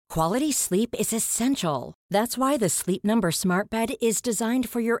Quality sleep is essential. That's why the Sleep Number Smart Bed is designed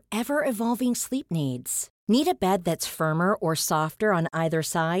for your ever-evolving sleep needs. Need a bed that's firmer or softer on either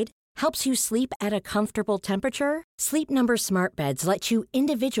side? Helps you sleep at a comfortable temperature? Sleep Number Smart Beds let you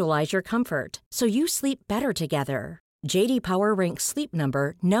individualize your comfort, so you sleep better together. J.D. Power ranks Sleep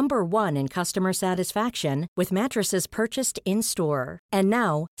Number number 1 in customer satisfaction with mattresses purchased in-store. And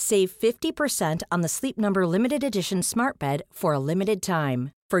now, save 50% on the Sleep Number Limited Edition Smart Bed for a limited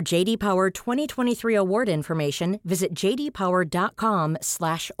time. For J.D. Power 2023 award information, visit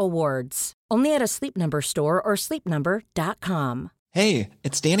jdpower.com/awards. Only at a Sleep Number store or sleepnumber.com. Hey,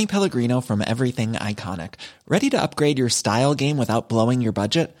 it's Danny Pellegrino from Everything Iconic. Ready to upgrade your style game without blowing your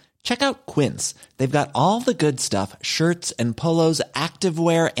budget? Check out Quince. They've got all the good stuff, shirts and polos,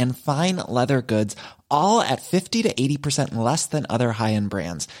 activewear, and fine leather goods, all at 50 to 80% less than other high-end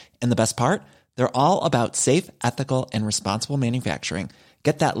brands. And the best part? They're all about safe, ethical, and responsible manufacturing.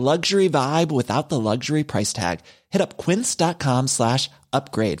 Get that luxury vibe without the luxury price tag. Hit up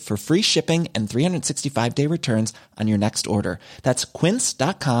quince.com/upgrade for free shipping and 365-day returns on your next order. That's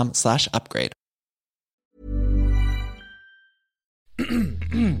quince.com/upgrade.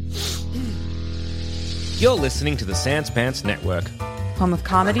 You're listening to the Sans Pants Network. Home of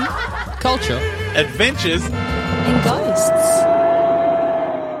comedy, Culture. Adventures. and ghosts.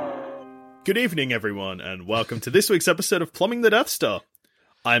 Good evening, everyone, and welcome to this week's episode of Plumbing the Death Star.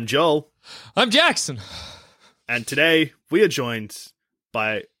 I'm Joel, I'm Jackson. and today we are joined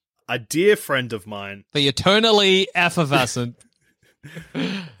by a dear friend of mine, The eternally effervescent.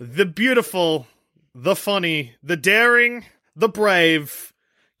 the beautiful, the funny, the daring, the brave,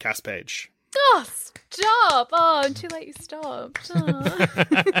 Cass Page. Oh, stop! Oh, I'm too late you stopped. Oh.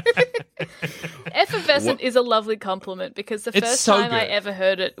 Effervescent is a lovely compliment because the It's first so time I good. ever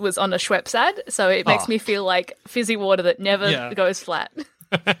heard it was on a Schweppes ad, so it makes me feel like fizzy water that never goes flat.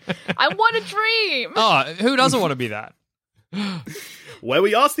 I want a dream! Oh, who doesn't want to be that? Where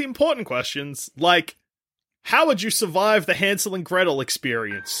we ask the important questions, like, how would you survive the Hansel and Gretel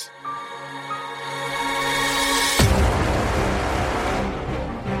experience?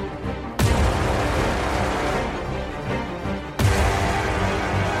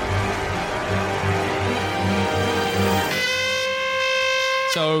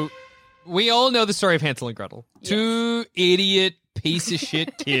 So, we all know the story of Hansel and Gretel. Yes. Two idiot piece of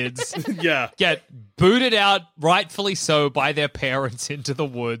shit kids Yeah. get booted out, rightfully so, by their parents into the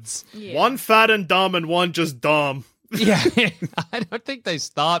woods. Yeah. One fat and dumb and one just dumb. Yeah, I don't think they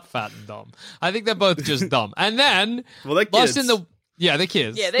start fat and dumb. I think they're both just dumb. And then, Well, they're lost kids. in the... Yeah, they're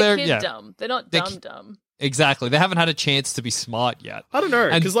kids. Yeah, they're kid dumb. They're not They're dumb. Exactly. They haven't had a chance to be smart yet. I don't know,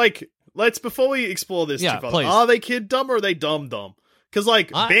 And- because, let's, before we explore this Yeah, too far, please. are they kid dumb or are they dumb dumb? Because,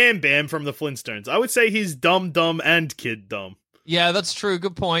 Bam Bam from the Flintstones, I would say he's dumb dumb and kid dumb. Yeah, that's true.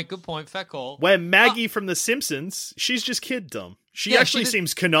 Good point. Fair call. Where Maggie from The Simpsons, she's just kid dumb. She Yeah, actually she did-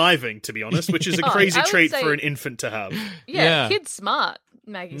 seems conniving, to be honest, which is a Oh, crazy I would trait say- for an infant to have. Yeah, Yeah. kid smart,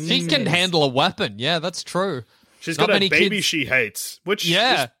 Maggie. She can handle a weapon. Yeah, that's true. She's Not got a many baby kids- she hates, which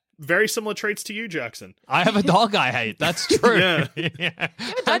Yeah. is very similar traits to you, Jackson. I have a dog I hate. That's true. Yeah. yeah.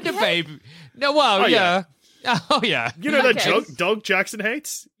 dog And a you baby. No, well, Oh, yeah. Oh, yeah. You know that Okay. dog Jackson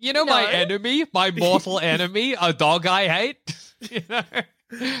hates? You know my No. enemy, my mortal enemy, a dog I hate? You know?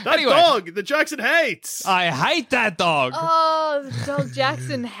 That Anyway. dog that Jackson hates! I hate that dog. Oh, the dog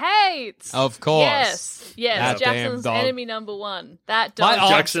Jackson hates. Of course. Yes, That damn Jackson's dog. enemy number one. That My dog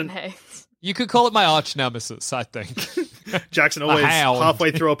Jackson- Jackson hates. You could call it my arch nemesis, I think. Jackson always, hound.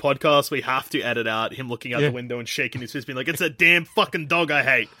 halfway through a podcast, we have to edit out him looking out the window and shaking his fist, being like, it's a damn fucking dog I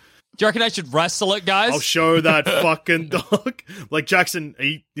hate. Do you reckon I should wrestle it, guys? I'll show that fucking dog. Like, Jackson,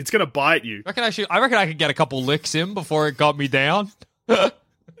 it's gonna bite you. I reckon I could get a couple licks in before it got me down.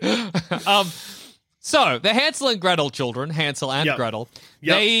 So the Hansel and Gretel children, Hansel and Yep. Gretel,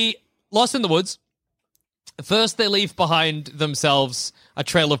 Yep. they lost in the woods. First, they leave behind themselves a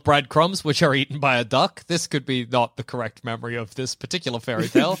trail of breadcrumbs, which are eaten by a duck. This could be not the correct memory of this particular fairy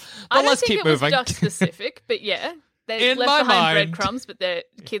tale, but I don't let's think keep it was moving. duck specific, but yeah, they In left my behind mind- breadcrumbs, but they're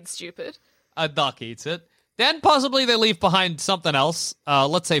kids stupid. A duck eats it. Then possibly they leave behind something else,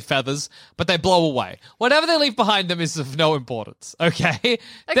 let's say feathers, but they blow away. Whatever they leave behind them is of no importance, okay? Okay,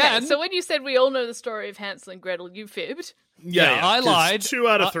 Then, so when you said we all know the story of Hansel and Gretel, you fibbed. Yeah, I 'cause lied. 2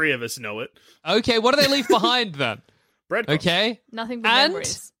 out of 3 of us know it. okay, what do they leave behind then? Breadcrumbs. Okay? Nothing but And-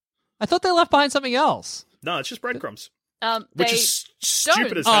 memories. I thought they left behind something else. No, it's just breadcrumbs. They Which is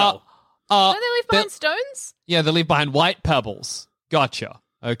stupid as don't. hell. Don't they leave behind stones? Yeah, they leave behind white pebbles. Gotcha.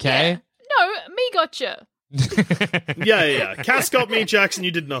 Okay? Yeah. No, me gotcha. Yeah. Cass got me, Jackson,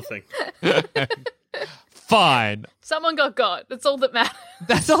 you did nothing. Fine. Someone got. That's all that matters.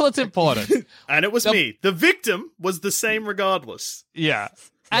 That's all that's important. And it was me. The victim was the same regardless. Yeah.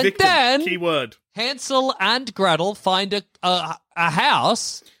 And Victim, then keyword. Hansel and Gretel find a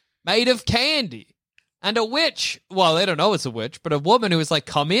house made of candy. And a witch, well, they don't know it's a witch, but a woman who is like,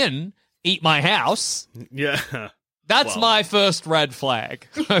 come in, eat my house. Yeah. That's my first red flag,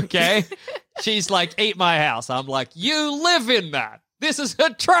 okay? She's like, eat my house. I'm like, you live in that. This is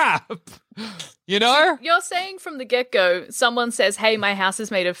a trap. You know? You're saying from the get-go, someone says, hey, my house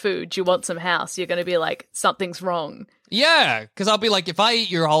is made of food. Do you want some house? You're going to be like, something's wrong. Yeah, because I'll be like, if I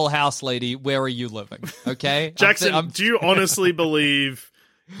eat your whole house, lady, where are you living? Okay? Jackson, do you honestly believe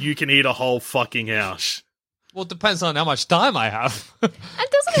you can eat a whole fucking house? Well, it depends on how much time I have. And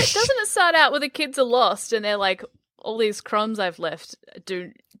doesn't it start out where the kids are lost and they're like, all these crumbs I've left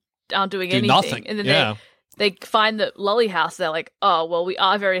aren't doing anything. Nothing. And then they find the lolly house. They're like, oh, well, we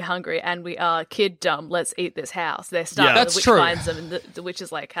are very hungry and we are kid dumb. Let's eat this house. They start, that's the witch true. finds them, and the witch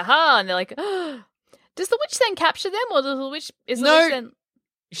is like, haha. And they're like, oh. Does the witch then capture them, or does the witch? Witch then?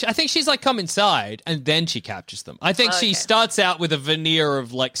 I think she's like, come inside, and then she captures them. I think she starts out with a veneer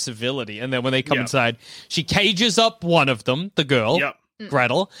of like civility, and then when they come inside, she cages up one of them, the girl,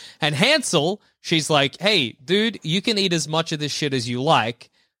 Gretel, and Hansel. She's like, hey, dude, you can eat as much of this shit as you like,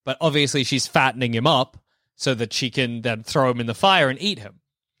 but obviously she's fattening him up so that she can then throw him in the fire and eat him.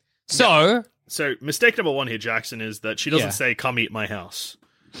 So, mistake number one here, Jackson, is that she doesn't say, come eat my house.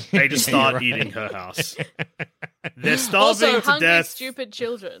 They just start eating her house. They're starving to hungry, death. stupid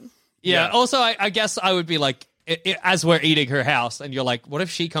children. Yeah. Also, I guess I would be like, as we're eating her house, and you're like, what if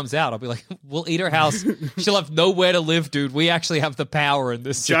she comes out? I'll be like, we'll eat her house. She'll have nowhere to live, dude. We actually have the power in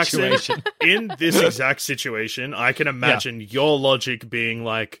this situation. Jackson, in this exact situation, I can imagine your logic being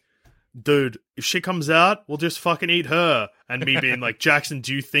like, dude, if she comes out, we'll just fucking eat her. And me being like, Jackson,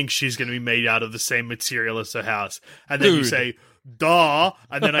 do you think she's going to be made out of the same material as her house? And then you say, duh.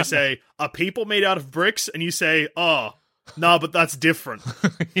 And then I say, are people made out of bricks? And you say, oh, no, but that's different.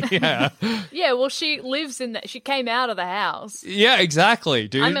 Yeah. Yeah, well, she lives in that. She came out of the house. Yeah, exactly,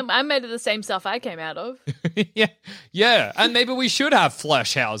 dude. I'm made of the same stuff I came out of. Yeah. And maybe we should have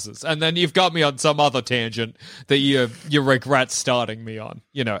flesh houses. And then you've got me on some other tangent that you regret starting me on,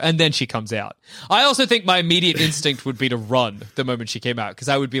 you know, and then she comes out. I also think my immediate instinct would be to run the moment she came out, because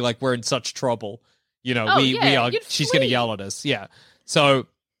I would be like, we're in such trouble. You know, we are, she's going to yell at us. Yeah. So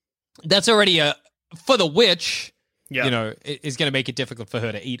that's already for the witch, you know, is going to make it difficult for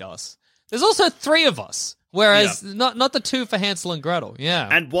her to eat us. There's also 3 of us, whereas not the 2 for Hansel and Gretel. Yeah.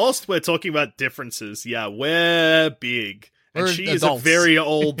 And whilst we're talking about differences, we're big. And she is a very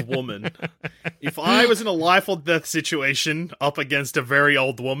old woman. If I was in a life or death situation up against a very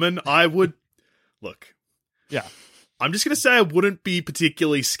old woman, I would... Look. Yeah. I'm just going to say I wouldn't be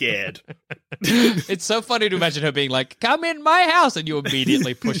particularly scared. It's so funny to imagine her being like, come in my house, and you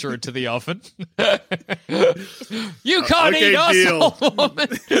immediately push her into the oven. You can't eat us, old woman.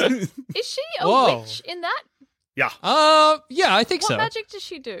 Is she a witch in that? Yeah. Yeah, I think so. What magic does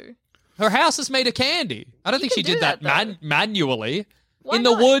she do? Her house is made of candy. I don't think she did that manually. Why in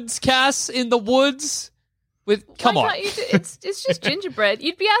not? the woods, Cass, in the woods. Come on. It's just gingerbread.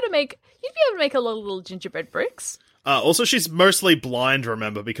 You'd be able to make a lot of little gingerbread bricks. Also, she's mostly blind,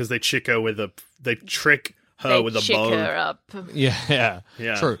 remember, because they trick her with a bow. Her up. Yeah.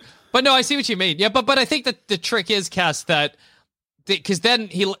 True. But no, I see what you mean. Yeah, but I think that the trick is, Cass, that because then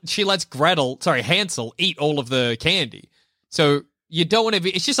she lets Hansel eat all of the candy. So you don't want to be.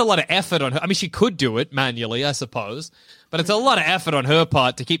 It's just a lot of effort on her. I mean, she could do it manually, I suppose, but it's a lot of effort on her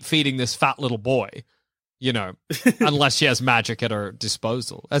part to keep feeding this fat little boy. You know, unless she has magic at her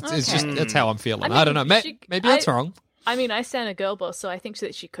disposal. That's how I'm feeling. I mean, I don't know. Maybe that's wrong. I mean, I stand a girl boss, so I think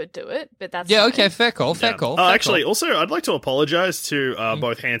that she could do it, but that's fine. Okay, fair call. Also, I'd like to apologize to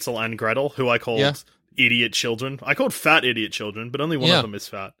both Hansel and Gretel, who I called idiot children. I called fat idiot children, but only one of them is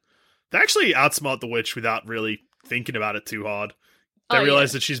fat. They actually outsmart the witch without really thinking about it too hard. They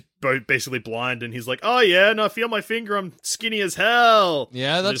realize that she's basically blind, and he's like, "Oh yeah, no, feel my finger. I'm skinny as hell."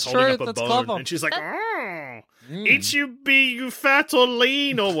 Yeah, that's true. That's clever. And she's like, "Eat you, be you fat or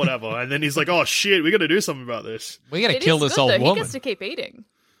lean or whatever." And then he's like, "Oh shit, we got to do something about this. We got to kill this old woman." He gets to keep eating.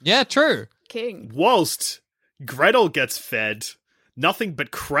 Yeah, true. King. Whilst Gretel gets fed nothing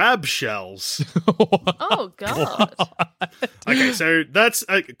but crab shells. Oh god. Okay, so that's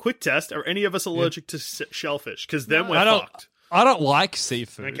a quick test. Are any of us allergic to shellfish? Because then we're fucked. I don't like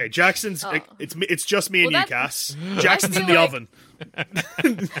seafood. Okay, Jackson's. It's just me and you, Cass. Jackson's in the oven. I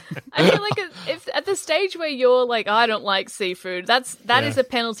feel like if at the stage where you're like, I don't like seafood, that is a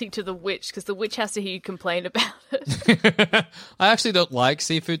penalty to the witch, because the witch has to hear you complain about it. I actually don't like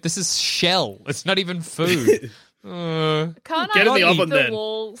seafood. This is shell. It's not even food. Can't Get in I the eat oven the then.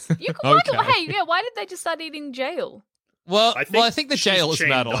 walls? You can, Okay. why did they just start eating jail? Well, I think the she's jail is chained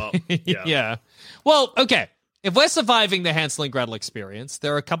metal. up. Yeah. Well, okay. If we're surviving the Hansel and Gretel experience,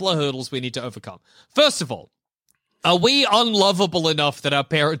 there are a couple of hurdles we need to overcome. First of all, are we unlovable enough that our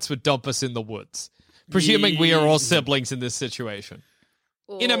parents would dump us in the woods? Presuming we are all siblings in this situation.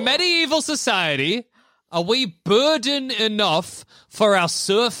 In a medieval society, are we burden enough for our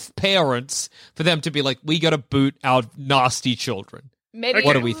serf parents for them to be like, we got to boot our nasty children? Medieval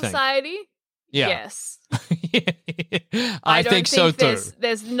What do we think? society? Yeah. Yes. I don't think so too.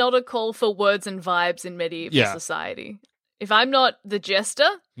 There's not a call for words and vibes in medieval Yeah. society. If I'm not the jester,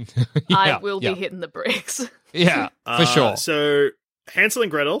 I will be hitting the bricks. Yeah, for sure. So Hansel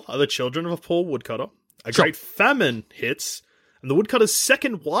and Gretel are the children of a poor woodcutter. A great famine hits, and the woodcutter's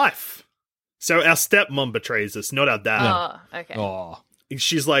second wife. So our stepmom betrays us, not our dad. Oh, okay. Oh.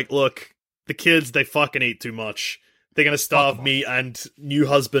 She's like, look, the kids, they fucking eat too much. They're going to starve me and new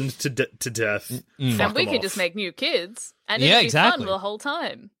husband to death. And Fuck we them could off. just make new kids, and Yeah, it'd be exactly. fun the whole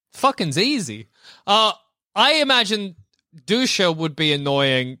time. Fucking's easy. I imagine Dusha would be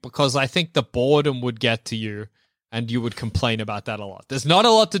annoying because I think the boredom would get to you and you would complain about that a lot. There's not a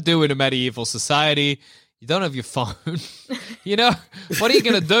lot to do in a medieval society. You don't have your phone. You know, what are you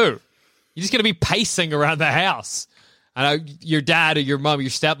going to do? You're just going to be pacing around the house. And your dad or your mum, your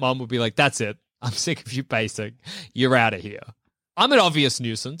stepmom would be like, that's it. I'm sick of you pacing. You're out of here. I'm an obvious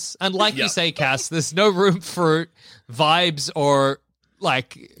nuisance. And like you say, Cass, there's no room for vibes or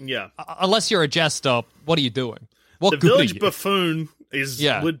like, unless you're a jester, what are you doing? What The good are village you? buffoon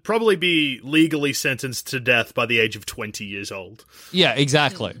would probably be legally sentenced to death by the age of 20 years old. Yeah,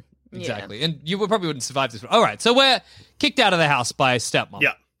 exactly. Exactly. And you probably wouldn't survive this. All right. So we're kicked out of the house by stepmom.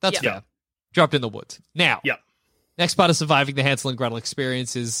 Yeah. That's fair. Dropped in the woods. Now, next part of surviving the Hansel and Gretel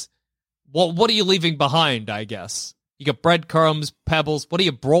experience is what are you leaving behind, I guess? You got breadcrumbs, pebbles. What are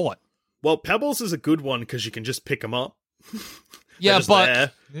you brought? Well, pebbles is a good one because you can just pick them up. Yeah,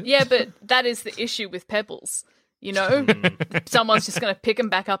 but that is the issue with pebbles. You know, someone's just going to pick them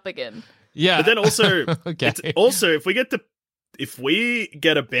back up again. Yeah. But then also, Okay. it's also if we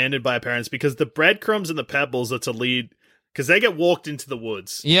get abandoned by our parents, because the breadcrumbs and the pebbles are to lead, because they get walked into the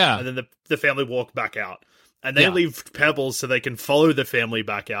woods. Yeah. And then the family walk back out. And they leave pebbles so they can follow the family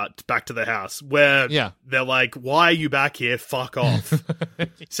back to the house, where they're like, why are you back here? Fuck off.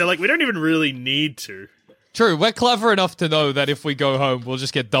 So, like, we don't even really need to. True, we're clever enough to know that if we go home, we'll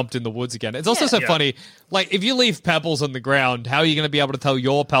just get dumped in the woods again. It's also so funny, like, if you leave pebbles on the ground, how are you going to be able to tell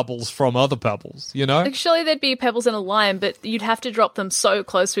your pebbles from other pebbles, you know? Like, surely there'd be pebbles in a line, but you'd have to drop them so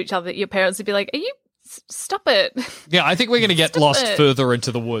close to each other that your parents would be like, stop it. Yeah, I think we're going to get lost further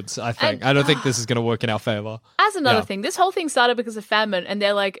into the woods, I think. And, I don't think this is going to work in our favor. As another thing, this whole thing started because of famine, and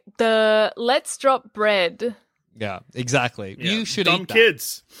they're like, let's drop bread. Yeah, exactly. Yeah. You should Dumb eat that.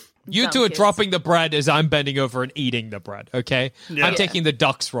 kids. You Dumb two are kids. dropping the bread as I'm bending over and eating the bread, okay? Yeah. I'm taking the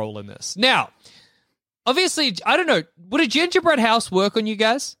duck's role in this. Now, obviously, I don't know, would a gingerbread house work on you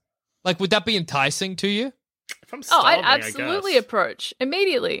guys? Like, would that be enticing to you? If I'm starving, I'd absolutely I guess. approach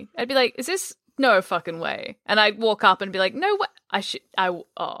immediately. I'd be like, is this... No fucking way. And I'd walk up and be like, no way.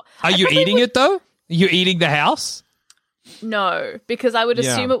 Are you eating it, though? Are you eating the house? No, because I would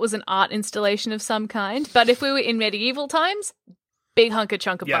assume it was an art installation of some kind. But if we were in medieval times, big hunk of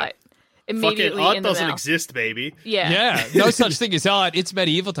chunk of bite. Immediately Fucking art in the doesn't mouth. exist, baby. Yeah, no such thing as art. It's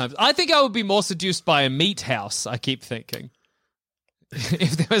medieval times. I think I would be more seduced by a meat house, I keep thinking.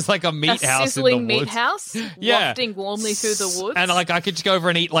 If there was like a meat A house in sizzling the meat woods. house Yeah. wafting warmly through the woods. And like I could just go over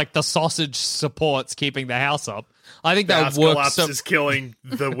and eat like the sausage supports keeping the house up. I think The that house would work. collapse is killing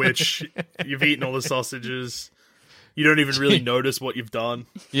the witch. You've eaten all the sausages. You don't even really notice what you've done.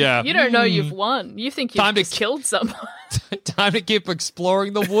 Yeah. You don't know you've won. You think you've Time to just killed someone. Time to keep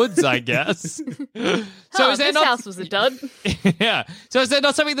exploring the woods, I guess. So this house was a dud. Yeah. So is there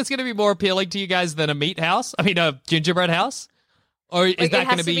not something that's going to be more appealing to you guys than a meat house? I mean, a gingerbread house? Or is Like, that it going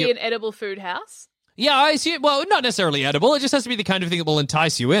has to to be an edible food house? Yeah, I see. Well, not necessarily edible. It just has to be the kind of thing that will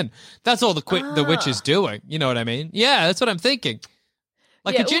entice you in. That's all the witch is doing. You know what I mean? Yeah, that's what I'm thinking.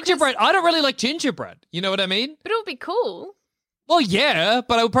 Like Yeah, a well, 'cause- gingerbread. I don't really like gingerbread. You know what I mean? But it would be cool. Well, yeah,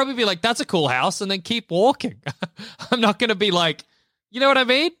 but I would probably be like, that's a cool house, and then keep walking. I'm not going to be like, you know what I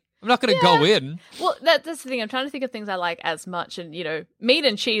mean? I'm not going to go in. Well, that's the thing. I'm trying to think of things I like as much. And, you know, meat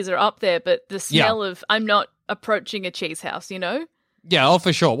and cheese are up there, but the smell of I'm not approaching a cheese house, you know? Yeah, oh,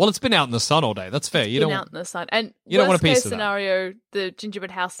 for sure. Well, it's been out in the sun all day. That's fair. You Been don't out in the sun. And you don't want a worst piece case of that. scenario, the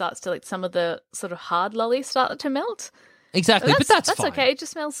gingerbread house starts to like some of the sort of hard lollies start to melt. exactly, but that's fine. okay. It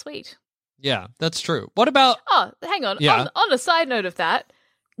just smells sweet. Yeah, that's true. What about? Oh, hang on. Yeah. On a side note of that,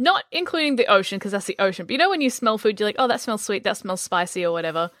 not including the ocean because that's the ocean. But you know when you smell food, you're like, oh, that smells sweet, that smells spicy, or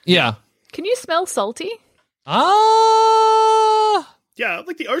whatever. Yeah. Can you smell salty? Ah. Yeah,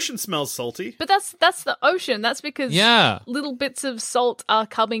 like the ocean smells salty. But that's the ocean. That's because Yeah. little bits of salt are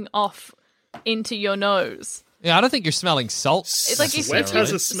coming off into your nose. Yeah, I don't think you're smelling salt. It's like if Sweat you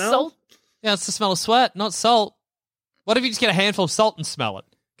has a smell? Salt, Yeah, it's the smell of sweat, not salt. What if you just get a handful of salt and smell it?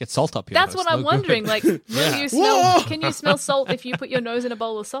 Get salt up your that's nose. what I'm No good. wondering. Like, will Yeah. you smell? Whoa! Can you smell salt if you put your nose in a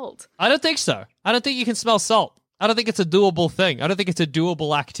bowl of salt? I don't think so. I don't think you can smell salt. I don't think it's a doable thing. I don't think it's a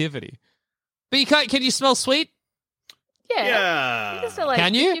doable activity. But you can't. Can you smell sweet? Yeah. Yeah. You can smell, like,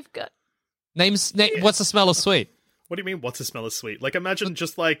 Can you? if you've got What's the smell of sweet? What do you mean, what's the smell of sweet? Like, imagine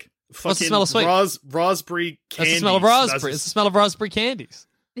just like fucking What's the smell of sweet? raspberry That's candies. the smell of raspberry. It's the smell of raspberry candies.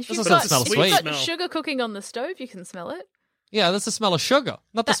 if That's you've the got, smell of if sweet. you've got Smell. sugar cooking on the stove, you can smell it. Yeah, that's the smell of sugar,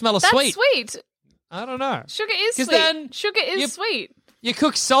 not the smell of that's sweet. sweet. I don't know. Sugar is 'Cause sweet. then Sugar is you- sweet. You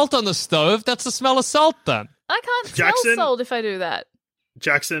cook salt on the stove. That's the smell of salt. Then I can't Jackson? smell salt if I do that.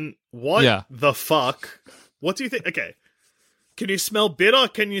 Jackson, what Yeah. the fuck? What do you think? Okay. Can you smell bitter?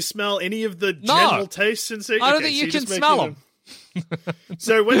 Can you smell any of the No. general tastes and I don't think you can smell them.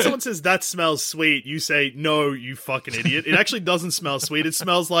 So when someone says that smells sweet, you say, no, you fucking idiot. It actually doesn't smell sweet. It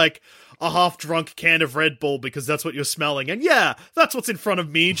smells like a half-drunk can of Red Bull because that's what you're smelling. And yeah, that's what's in front of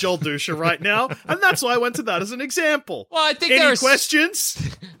me, Joel Dusha, right now. And that's why I went to that as an example. Well, I think Any there are questions?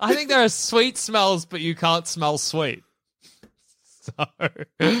 I think there are sweet smells, but you can't smell sweet.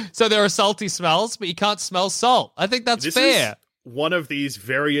 So there are salty smells, but you can't smell salt. I think that's This fair. is one of these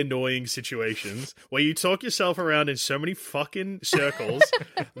very annoying situations where you talk yourself around in so many fucking circles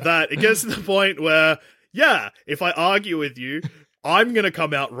that it gets to the point where, yeah, if I argue with you, I'm going to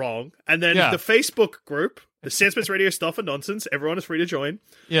come out wrong. And then Yeah. the Facebook group, the Sandspace Radio Stuff and Nonsense, everyone is free to join,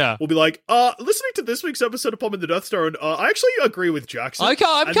 Yeah. will be like, listening to this week's episode of Pomp and the Death Star, and I actually agree with Jackson. Okay,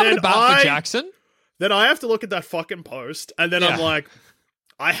 I'm And coming then to bat for Jackson. Then I have to look at that fucking post, and then I'm Yeah. like,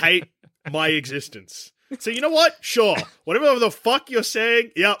 I hate my existence. So you know what? Sure. Whatever the fuck you're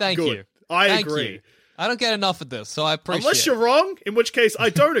saying, yeah, Thank good. you. I Thank agree. you. I don't get enough of this, so I appreciate Unless you're wrong, in which case I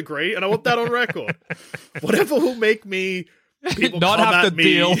don't agree, and I want that on record. Whatever will make me people not come have at to me.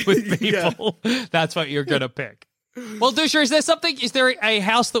 deal with Yeah. people. That's what you're going to pick. Well, Dusha, is there a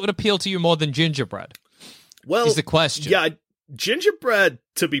house that would appeal to you more than gingerbread? Well, Is the question. Yeah, gingerbread,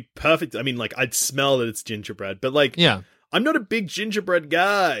 to be perfect, I mean, like, I'd smell that it's gingerbread, but, like, Yeah. I'm not a big gingerbread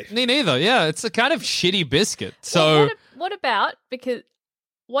guy. Me neither. Yeah, it's a kind of shitty biscuit. Well, So, what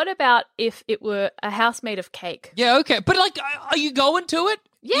about if it were a house made of cake? yeah, okay. But, like, are you going to it?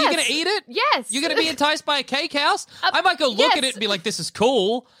 Are you Yes. going to eat it? Yes. You're going to be enticed by a cake house? I might go look at yes. it and be like, this is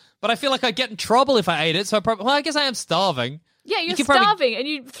cool, but I feel like I'd get in trouble if I ate it. So I guess I am starving. Yeah, you're could probably- starving and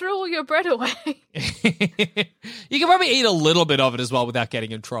you threw all your bread away. You can probably eat a little bit of it as well without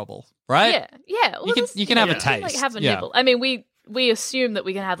getting in trouble, right? Yeah, yeah. Well, You can have a you can, taste. like, have a Yeah. nibble. I mean, we assume that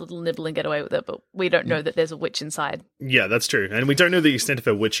we can have a little nibble and get away with it, but we don't know that there's a witch inside. Yeah, that's true. And we don't know the extent of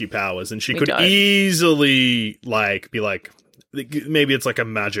her witchy powers, and she We could don't. easily, like, be like, maybe it's like a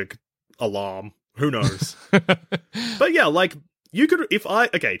magic alarm. Who knows? But yeah, like, you could,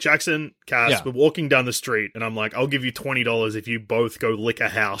 okay, Jackson, Cass, Yeah. we're walking down the street, and I'm like, I'll give you $20 if you both go lick a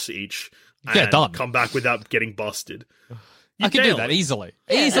house each. Yeah, and done. come back without getting busted. I could do nail that it. easily.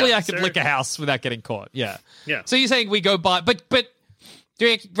 Yeah. Easily, I could So- lick a house without getting caught. Yeah. Yeah. So you're saying we go by, but do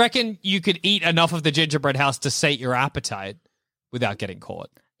you reckon you could eat enough of the gingerbread house to sate your appetite without getting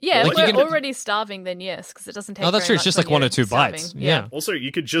caught? Yeah, Like, if you we're can- already starving, then yes, because it doesn't take. Oh, that's very true. It's much just when like one you're or two starving. bites. Yeah. Also,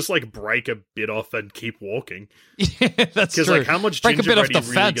 you could just, like, break a bit off and keep walking. Yeah, that's Because, true. like, how much Break a bit gingerbread off are the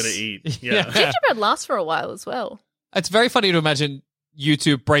you really fence. going to eat? Yeah. Gingerbread lasts for a while as well. It's very funny to imagine you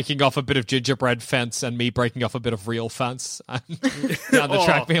two breaking off a bit of gingerbread fence and me breaking off a bit of real fence and down the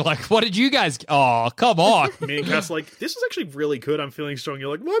track being like, what did you guys... Oh, come on. Me and Cass like, this is actually really good. I'm feeling strong. You're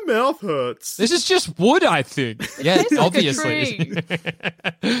like, my mouth hurts. This is just wood, I think. Yeah, Tastes like a obviously.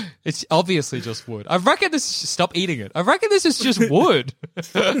 tree. It's obviously just wood. I reckon this... Stop eating it. I reckon this is just wood.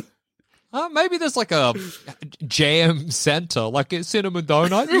 Maybe there's like a jam center, like a cinnamon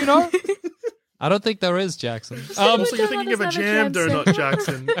donut, you know? I don't think there is, Jackson. So you're Donut thinking of a doesn't jam have a jam donut,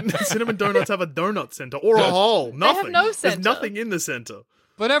 Jackson. Cinnamon donuts have a donut center or a hole. Nothing. no There's center. nothing in the center.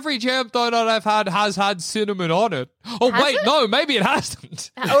 But every jam donut I've had has had cinnamon on it. Oh, Has wait, it? no, maybe it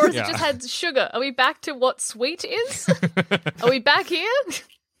hasn't. Or has Yeah. it just had sugar? Are we back to what sweet is? Are we back here?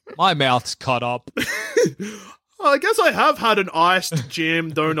 My mouth's cut up. Well, I guess I have had an iced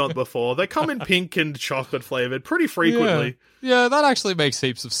jam donut before. They come in pink and chocolate flavored pretty frequently. Yeah, that actually makes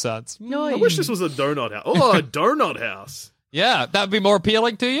heaps of sense. I wish this was a donut house. Oh, a donut house. Yeah, that would be more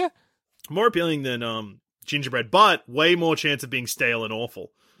appealing to you? More appealing than gingerbread, but way more chance of being stale and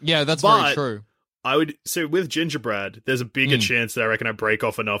awful. Yeah, that's very true. So with gingerbread, there's a bigger chance that I reckon I break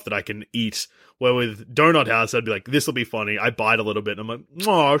off enough that I can eat. Where with donut house, I'd be like, this will be funny. I bite a little bit, and I'm like,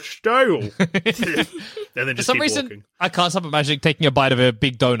 oh, stale. And then just For some keep reason, walking. I can't stop imagining taking a bite of a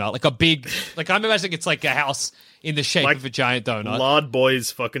big donut. Like I'm imagining it's like a house in the shape Like of a giant donut. Lard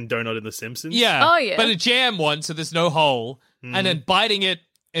Boy's fucking donut in The Simpsons. Yeah. Oh, yeah. But a jam one, so there's no hole. And then biting it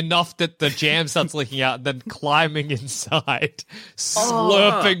enough that the jam starts leaking out, and then climbing inside,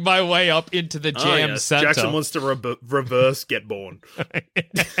 slurping my way up into the jam center. Jackson wants to reverse Get Born.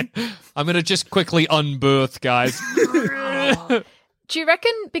 I'm going to just quickly unbirth, guys. Do you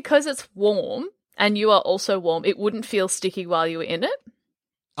reckon because it's warm and you are also warm, it wouldn't feel sticky while you were in it?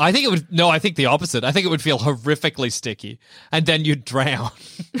 I think it would. No, I think the opposite. I think it would feel horrifically sticky, and then you'd drown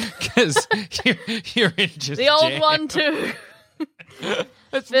because you're in just The old jam. one too.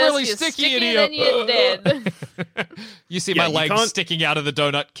 It's First really you're sticky in sticky, here. then you're dead. You see Yeah, my you legs can't- sticking out of the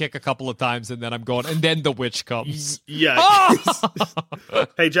donut, kick a couple of times, and then I'm gone. And then the witch comes. Yeah. Oh!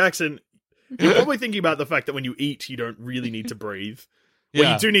 Hey, Jackson, you're probably thinking about the fact that when you eat, you don't really need to breathe. Well,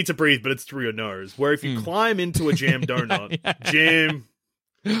 Yeah. you do need to breathe, but it's through your nose. Where if you climb into a jam donut, jam...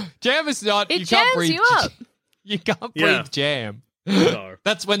 Jam is not. It you can't jams breathe. you up. You can't Yeah. breathe jam. No.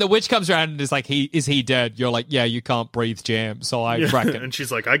 That's when the witch comes around and is like, "Is he dead?" You're like, "Yeah, you can't breathe jam." So I reckon. And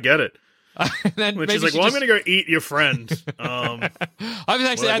she's like, I get it. And then When maybe she's like, she well, just- I'm going to go eat your friend. I've Well,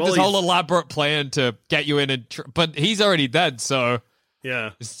 actually had well, this whole he's- elaborate plan to get you in, but he's already dead. So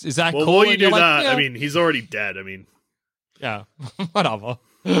Yeah. is that Well, cool? while you And do you're like, that, yeah. I mean, he's already dead. I mean, yeah, whatever.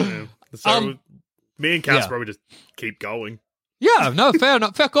 yeah. So me and Cass yeah. probably just keep going. Yeah, no, fair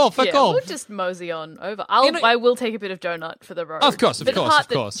enough. Fair call. Fair Yeah, call. we'll just mosey on over. In a- I will take a bit of donut for the road. Of course, of the course, part of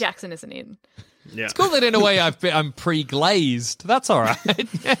that course. Jackson isn't in. Yeah. It's cool that in a way I'm pre-glazed. That's all right.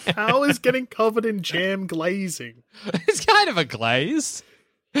 How is getting covered in jam glazing? It's kind of a glaze.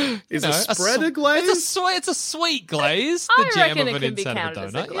 Is You know, a spread a glaze? It's a sweet glaze. I The jam reckon of it an can be inside of counted a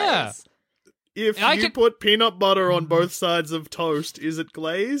as a donut. glaze. Yeah. If I you could- put peanut butter on both sides of toast, is it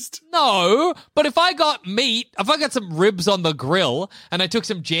glazed? No, but if I got some ribs on the grill and I took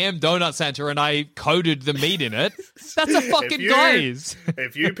some jam donut center and I coated the meat in it, that's a fucking glaze.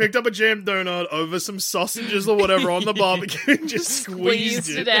 If you picked up a jam donut over some sausages or whatever on the barbecue and just squeezed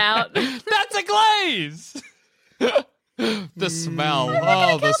Squeezed it out. That's a glaze. The smell. Oh, the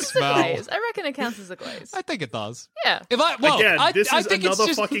Counts as a smell. glaze. I reckon it counts as a glaze. I think it does. Yeah. If I Again, this I is think it's another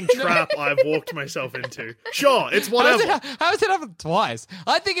just- fucking trap I've walked myself into. Sure, it's How has whatever. how has it happened twice?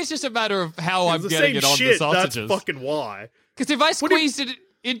 I think it's just a matter of how I'm It's the getting same it on shit, the sausages. that's fucking why. Because if I do you- squeezed it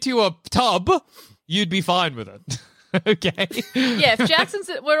into a tub, you'd be fine with it. Okay. Yeah, if Jackson's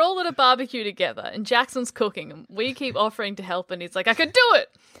we're all at a barbecue together and Jackson's cooking and we keep offering to help and he's like, I can do it.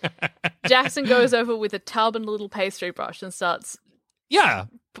 Jackson goes over with a tub and a little pastry brush and starts Yeah.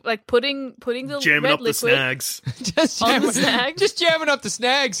 like putting the Jamming red up the liquid snags. Just on the jamming, snags. just jamming up the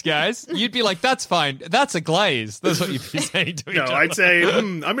snags, guys. You'd be like, that's fine. That's a glaze. That's what you'd be saying to each No, other. I'd say,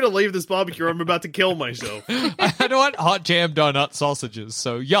 I'm going to leave this barbecue. I'm about to kill myself. I don't want hot jam donut sausages,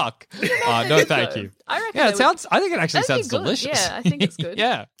 so yuck. No, thank you. I reckon Yeah, they it sounds. I think it actually that'd be sounds good. delicious. Yeah, I think it's good.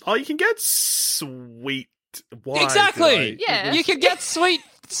 Yeah, Oh, you can get sweet wine. exactly. right? Yeah. You can get sweet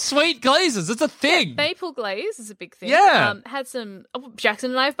glazes. It's a thing. Maple glaze is a big thing. Yeah.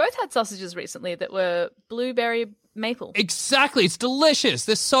 Jackson and I have both had sausages recently that were blueberry maple. Exactly. It's delicious.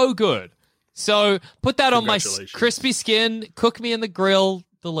 They're so good. So put that on my Congratulations. crispy skin. Cook me in the grill.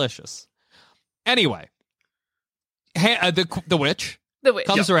 Delicious. Anyway, the witch The witch.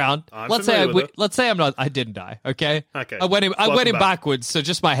 comes around. I'm Let's say familiar with it. let's say I'm not. I didn't die. Okay. Okay. I went in Welcome back. backwards, so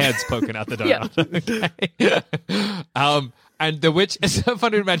just my head's poking out the donut. Okay. And the witch. It's so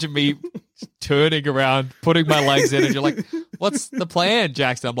funny to imagine me turning around, putting my legs in, and you're like, "What's the plan,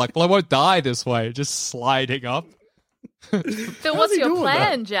 Jackson?" I'm like, "Well, I won't die this way. Just sliding up." So what's he your doing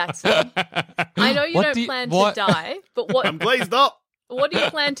plan, Jackson? I know you What don't do you- plan what- to die, but I'm glazed up. what do you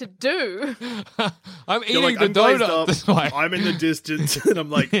plan to do? I'm You're eating like, the I'm glazed donut up. this way. I'm in the distance, and I'm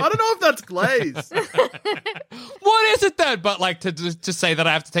like, I don't know if that's glazed. What is it then? But like to say that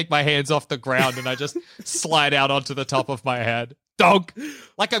I have to take my hands off the ground and I just slide out onto the top of my head. Dog.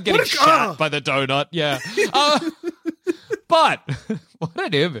 Like I'm getting What a- shot by the donut. Yeah. But what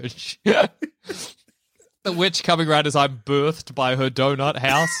an image. The witch coming around as I'm birthed by her donut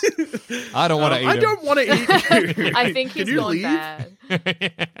house. I don't want to eat I him. don't want to eat you. I think Can he's you gone leave? bad.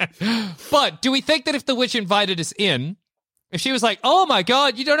 But do we think that if the witch invited us in, if she was like, oh my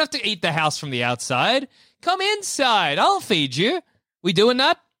God, you don't have to eat the house from the outside. Come inside. I'll feed you. We doing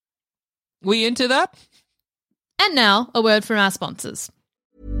that? We into that? And now, a word from our sponsors.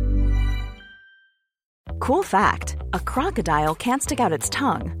 Cool fact, a crocodile can't stick out its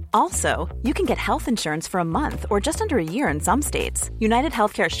tongue. Also, you can get health insurance for a month or just under a year in some states. United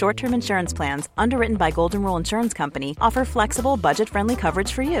Healthcare short-term insurance plans, underwritten by Golden Rule Insurance Company, offer flexible, budget-friendly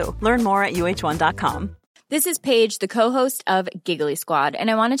coverage for you. Learn more at uh1.com. This is Paige, the co-host of Giggly Squad, and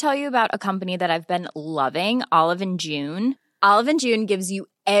I want to tell you about a company that I've been loving, Olive & June. Olive & June gives you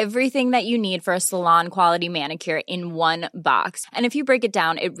everything that you need for a salon-quality manicure in one box. And if you break it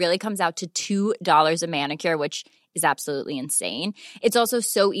down, it really comes out to $2 a manicure, which is absolutely insane. It's also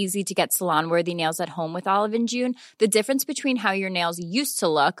so easy to get salon-worthy nails at home with Olive & June. The difference between how your nails used to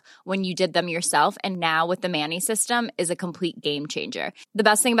look when you did them yourself and now with the Mani system is a complete game changer. The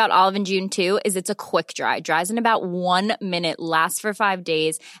best thing about Olive & June, too, is it's a quick dry. Dries in about 1 minute, lasts for 5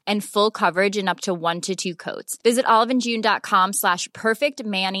 days, and full coverage in up to 1 to 2 coats. Visit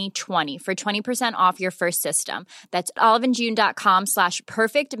oliveandjune.com/perfectmani20 for 20% off your first system. That's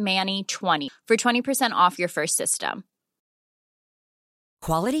oliveandjune.com/perfectmani20 for 20% off your first system.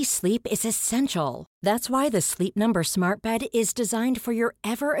 Quality sleep is essential. That's why the Sleep Number Smart Bed is designed for your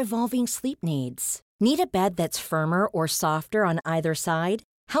ever-evolving sleep needs. Need a bed that's firmer or softer on either side?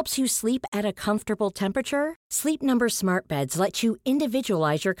 Helps you sleep at a comfortable temperature? Sleep Number Smart Beds let you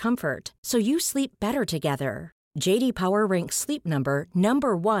individualize your comfort, so you sleep better together. J.D. Power ranks Sleep Number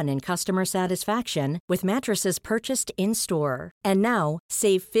number 1 in customer satisfaction with mattresses purchased in-store. And now,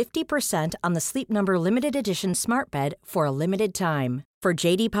 save 50% on the Sleep Number Limited Edition Smart Bed for a limited time. For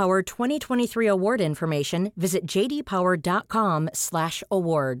J.D. Power 2023 award information, visit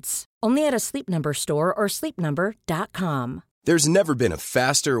jdpower.com/awards. Only at a Sleep Number store or sleepnumber.com. There's never been a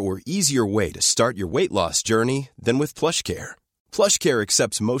faster or easier way to start your weight loss journey than with PlushCare. PlushCare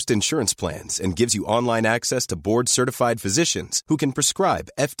accepts most insurance plans and gives you online access to board-certified physicians who can prescribe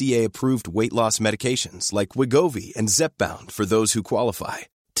FDA-approved weight loss medications like Wegovy and Zepbound for those who qualify.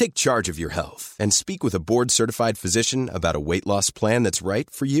 Take charge of your health and speak with a board-certified physician about a weight loss plan that's right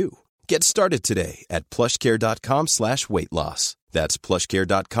for you. Get started today at plushcare.com/weight loss. That's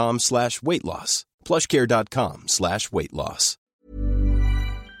plushcare.com/weight loss. plushcare.com/weight loss.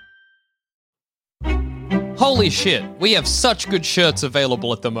 Holy shit, we have such good shirts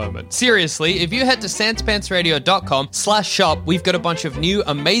available at the moment. Seriously, if you head to sanspantsradio.com/shop, we've got a bunch of new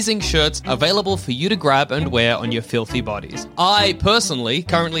amazing shirts available for you to grab and wear on your filthy bodies. I personally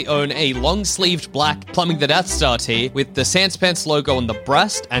currently own a long-sleeved black Plumbing the Death Star tee with the Sanspants logo on the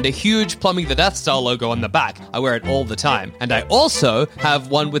breast and a huge Plumbing the Death Star logo on the back. I wear it all the time. And I also have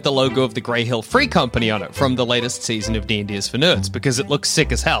one with the logo of the Grey Hill Free Company on it from the latest season of D&D is for Nerds because it looks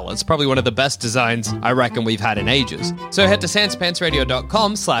sick as hell. It's probably one of the best designs I reckon we've had in ages. So head to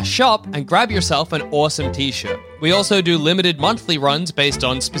sanspantsradio.com/shop and grab yourself an awesome t-shirt. We also do limited monthly runs based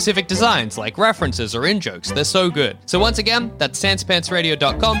on specific designs like references or in-jokes. They're so good. So once again, that's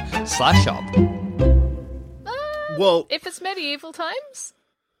sanspantsradio.com/shop. Well, If it's medieval times?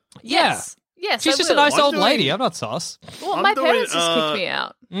 Yeah. Yes. Yes, She's I just will. a nice I'm old doing- lady. I'm not sus. Well, I'm my doing, parents just kicked me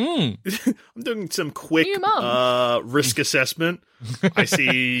out. I'm doing some quick New mum. risk assessment. I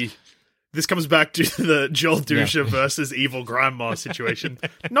see this comes back to the Joel Dusha versus evil grandma situation.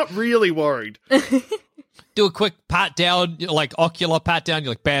 Not really worried. Do a quick pat down, like ocular pat down.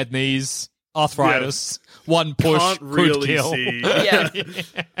 You're like bad knees, arthritis, one push Can't could really kill. see. Yeah.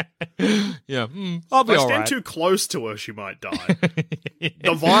 Yeah, I'll be If I all stand right. too close to her, she might die.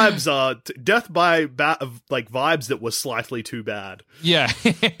 The vibes are death by vibes that were slightly too bad. Yeah.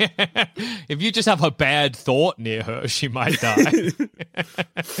 If you just have a bad thought near her, she might die.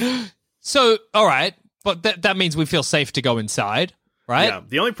 So, all right, but that means we feel safe to go inside, right? Yeah.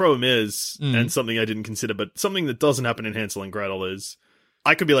 The only problem is, and something I didn't consider, but something that doesn't happen in Hansel and Gretel is,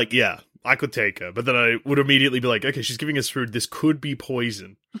 I could be like, yeah, I could take her, but then I would immediately be like, okay, she's giving us food. This could be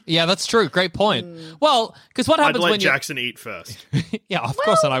poison. Yeah, that's true. Great point. Well, because what I'd happens let when Jackson eat first. Yeah, of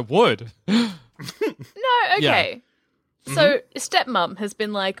course, and I would. No, okay. So stepmom has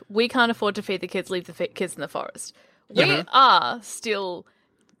been like, we can't afford to feed the kids, leave the kids in the forest. We are still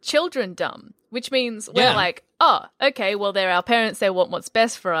children dumb, which means we're like, oh, okay, well, they're our parents. They want what's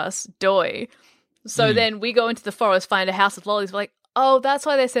best for us. Doy. So then we go into the forest, find a house of lollies. We're like, oh, that's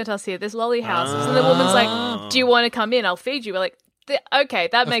why they sent us here. There's lolly houses. And the woman's like, do you want to come in? I'll feed you. We're like, okay,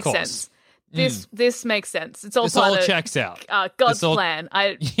 that makes course. sense. This makes sense. It's all This part all of checks out. God's This all- plan.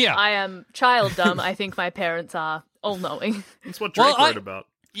 I am child dumb. I think my parents are all knowing. That's what Drake Well, wrote about.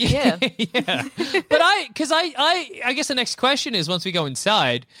 Yeah. Yeah. But I guess the next question is, once we go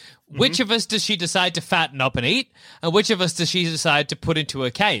inside, which of us does she decide to fatten up and eat? And which of us does she decide to put into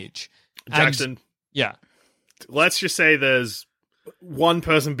a cage? Jackson, Yeah. let's just say there's one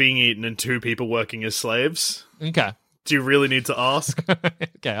person being eaten and two people working as slaves. Okay. Do you really need to ask?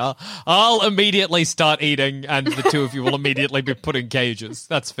 Okay, I'll immediately start eating, and the two of you will immediately be put in cages.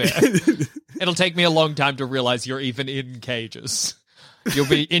 That's fair. It'll take me a long time to realize you're even in cages. You'll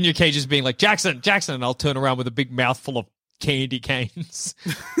be in your cages being like, Jackson, and I'll turn around with a big mouthful of candy canes.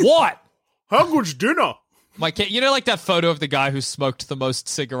 What? How good's dinner? You know, like that photo of the guy who smoked the most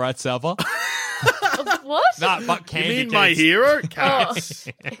cigarettes ever? What? That but candy You mean canes. my hero? Cats.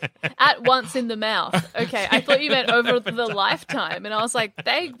 At once in the mouth. Okay, I thought you meant over the lifetime, and I was like,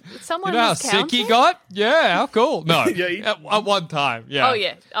 someone You know how was sick counting? he got? Yeah, how cool. No, Yeah, at one time, yeah. Oh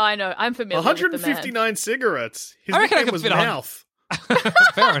yeah, I know. I'm familiar with the man. 159 cigarettes. His I reckon I nickname could was fit Mouth.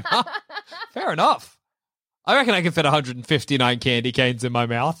 Fair enough. I reckon I can fit 159 candy canes in my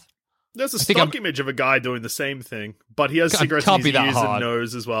mouth. There's a think stock image of a guy doing the same thing, but he has cigarettes can't in be his that ears hard. and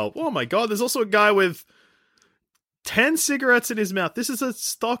nose as well. Oh my god, there's also a guy with 10 cigarettes in his mouth. This is a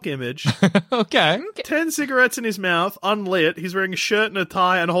stock image. Okay. 10 cigarettes in his mouth, unlit. He's wearing a shirt and a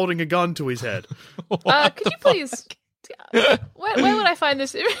tie and holding a gun to his head. Could you please? Where would I find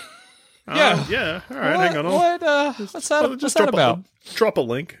this? Yeah. Yeah. All right, hang on. What's that, what's Just that about? Drop a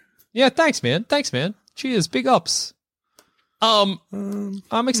link. Yeah, thanks, man. Cheers. Big ups. I'm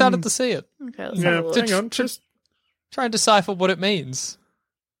excited to see it. Okay, let's have a look. Hang on. Just Try and decipher what it means.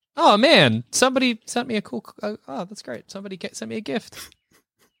 Oh, man. Somebody sent me a cool... Oh, that's great. Somebody sent me a gift.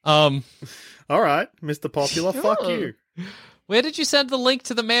 all right, Mr. Popular. Sure. Fuck you. Where did you send the link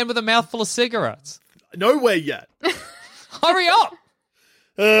to the man with a mouthful of cigarettes? Nowhere yet. Hurry up!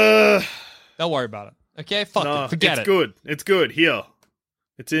 Uh, Don't worry about it. Okay? Fuck no, it. Forget it's it. good. It's good. Here.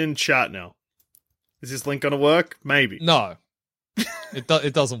 It's in chat now. Is this link gonna work? Maybe. No. It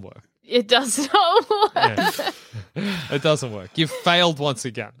doesn't work. It does not work. Yeah. It doesn't work. You failed once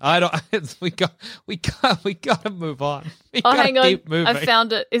again. I don't. We got to move on. We Oh, gotta hang on. keep moving. I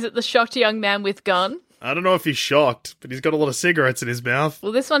found it. Is it the shocked young man with gun? I don't know if he's shocked, but he's got a lot of cigarettes in his mouth.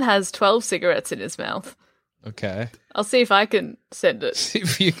 Well, this one has 12 cigarettes in his mouth. Okay. I'll see if I can send it. See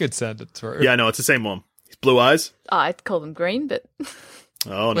if you could send it through. Yeah, no, it's the same one. He's blue eyes. I'd call them green, but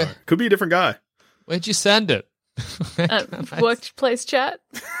Oh no, Where- could be a different guy. Where'd you send it? workplace chat.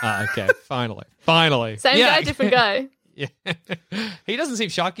 Okay. Finally. Same Yeah. guy, different guy. Yeah. He doesn't seem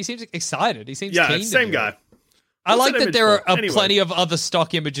shocked. He seems excited. He seems Yeah, keen it's to same do guy. it. I What's like that that image there for? are Anyway. plenty of other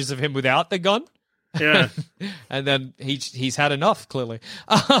stock images of him without the gun. Yeah. And then he's had enough, clearly.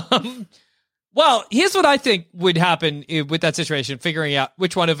 Well, here's what I think would happen with that situation, figuring out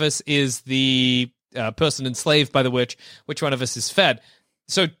which one of us is the person enslaved by the witch, which one of us is fed.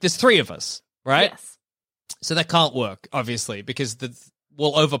 So there's three of us, right? Yes. So that can't work, obviously, because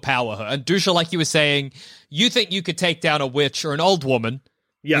we'll overpower her. And Dusha, like you were saying, you think you could take down a witch or an old woman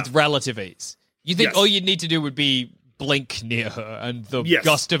Yeah. with relative ease. You think Yes. all you'd need to do would be blink near her and the Yes.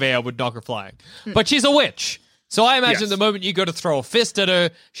 gust of air would knock her flying. But she's a witch. So I imagine Yes. the moment you go to throw a fist at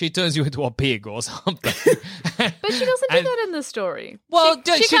her, she turns you into a pig or something. But she doesn't do And- that in the story. Well,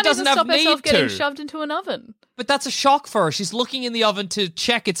 she she can't doesn't even have stop herself need getting to. shoved into an oven. But that's a shock for her. She's looking in the oven to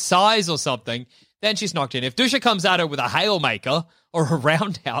check its size or something. Then she's knocked in. If Dusha comes at her with a Hailmaker or a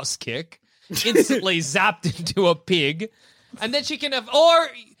roundhouse kick, instantly zapped into a pig, and then she can have... Or,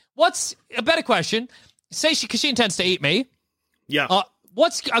 what's a better question? Say because she intends to eat me. Yeah.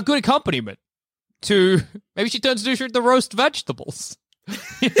 What's a good accompaniment to... Maybe she turns Dusha into roast vegetables.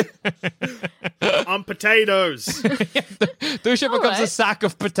 Potatoes. Dusha becomes a right. sack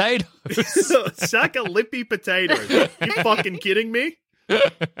of potatoes. Sack of lippy potatoes. You fucking kidding me?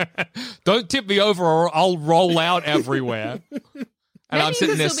 Don't tip me over or I'll roll out everywhere. And Maybe I'm you sitting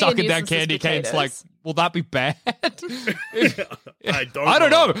can there still be a sucking down nuisance as candy canes potatoes. like, will that be bad? I I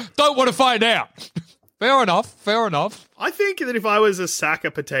don't know. Don't want to find out. Fair enough. I think that if I was a sack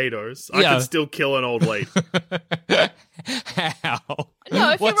of potatoes, I Yeah. could still kill an old lady. How?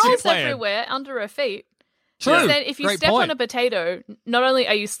 No, if What's he your rolls plan? everywhere under her feet. True. Because then if you Great step point. on a potato, not only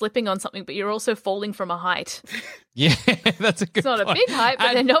are you slipping on something, but you're also falling from a height. Yeah, that's a good It's not a point. big height,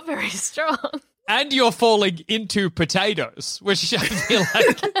 but they're not very strong. And you're falling into potatoes, which I feel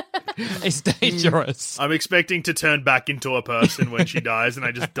like is dangerous. I'm expecting to turn back into a person when she dies, and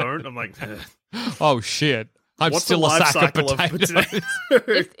I just don't. I'm like, "Ugh. Oh, shit. I'm What's still the a life sack cycle of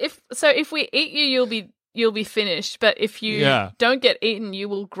potatoes. If we eat you, you'll be finished. But if you Yeah. don't get eaten, you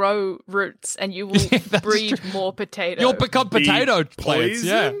will grow roots and you will Yeah, that's breed true. more potato. You'll become Be potato plants,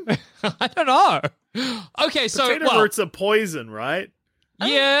 yeah. poison? I don't know. Okay, so, Potato well, roots are poison, right?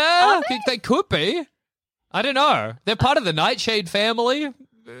 Yeah, I think they could be. I don't know. They're part of the Nightshade family.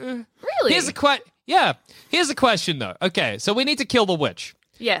 Really? Here's a question, though. Okay, so we need to kill the witch.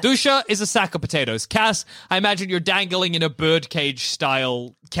 Yes. Dusha is a sack of potatoes. Cass, I imagine you're dangling in a birdcage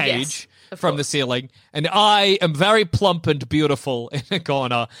style cage from the ceiling. And I am very plump and beautiful in a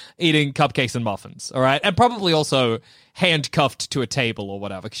corner eating cupcakes and muffins, all right? And probably also handcuffed to a table or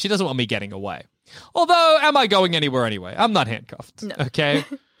whatever, because she doesn't want me getting away. Although, am I going anywhere anyway? I'm not handcuffed, okay?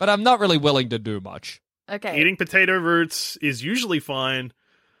 But I'm not really willing to do much. Okay. Eating potato roots is usually fine,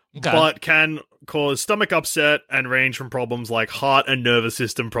 but can cause stomach upset and range from problems like heart and nervous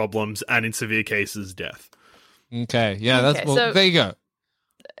system problems, and in severe cases, death. Okay, yeah, so- there you go.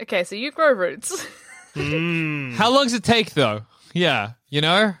 Okay, so you grow roots. How long does it take, though? Yeah, you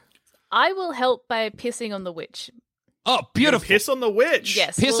know? I will help by pissing on the witch. Oh, beautiful. Piss on the witch.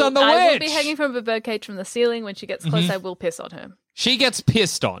 Yes. Piss on the I will witch. be hanging from a birdcage from the ceiling. When she gets close, I will piss on her. She gets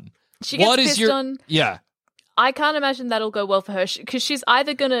pissed on. She gets pissed on. Yeah. I can't imagine that'll go well for her because she's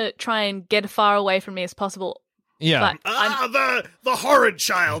either going to try and get as far away from me as possible. Yeah. But The horrid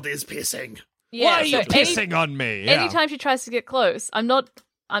child is pissing. yeah, Why are you so pissing on me? Yeah. Anytime she tries to get close, I'm not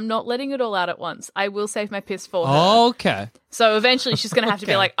letting it all out at once. I will save my piss for her. Okay. So eventually she's going to have to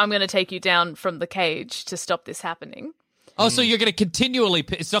be Okay. like, I'm going to take you down from the cage to stop this happening. Oh, so you're going to continually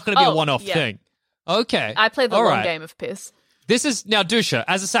piss. It's not going to be a one-off yeah. thing. Okay. I play the All long right. game of piss. This is now Dusha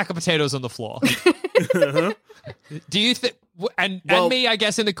as a sack of potatoes on the floor. Do you think? And me, I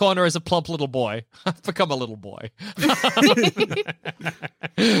guess, in the corner as a plump little boy. I've become a little boy.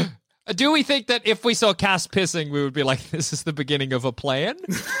 Do we think that if we saw Cass pissing, we would be like, "This is the beginning of a plan"?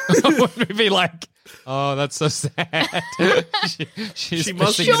 Or would we be like, "Oh, that's so sad"? She's She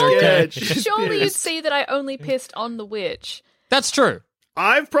must pissing be in her scared. cage. She's Surely you'd pissed. see that I only pissed on the witch. That's true.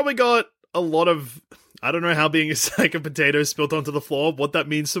 I've probably got a lot of. I don't know how being a sack of potatoes spilled onto the floor, what that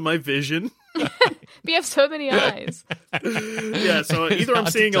means to my vision. We have so many eyes. Yeah, so It's either I'm hard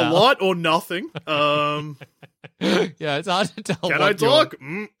to seeing a tell. lot or nothing. Yeah, it's hard to tell. Can what I you're- talk?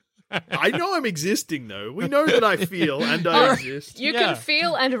 I know I'm existing, though. We know that I feel and I exist. You Yeah. can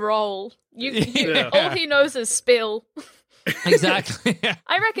feel and roll. Yeah. All he knows is spill. Exactly.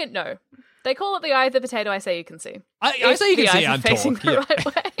 I reckon no. They call it the eye of the potato. I say you can see. I say you can the see eyes are and facing talk. the Yeah.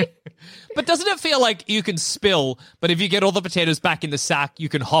 right way. But doesn't it feel like you can spill, but if you get all the potatoes back in the sack, you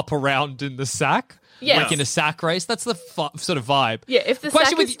can hop around in the sack? Yes. Like in a sack race? That's the sort of vibe. Yeah, if the Question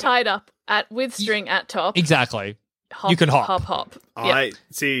sack with is tied up with string at top, Exactly. hop, you can hop. hop. Yeah. I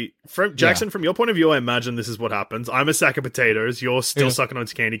see. From Jackson, from your point of view, I imagine this is what happens. I'm a sack of potatoes. You're still sucking on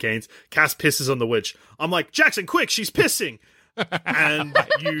candy canes. Cass pisses on the witch. I'm like, Jackson, quick, she's pissing. And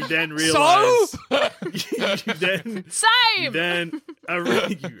you then realize. you then Same.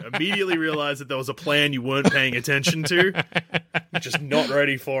 you immediately realize that there was a plan you weren't paying attention to. You're just not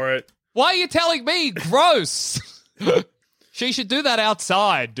ready for it. Why are you telling me? Gross. She should do that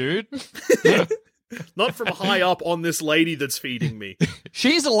outside, dude. Not from high up on this lady that's feeding me.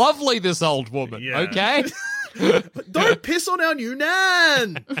 She's lovely, this old woman, Yeah. okay? Don't piss on our new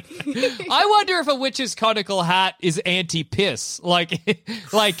nan. I wonder if a witch's conical hat is anti-piss. Like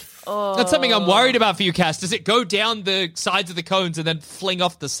that's something I'm worried about for you, Cass. Does it go down the sides of the cones and then fling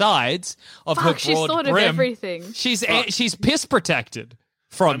off the sides of her broad She's thought brim? of everything. She's piss protected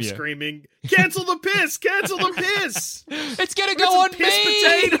from I'm you. screaming, cancel the piss! Cancel the piss! It's gonna go on Piss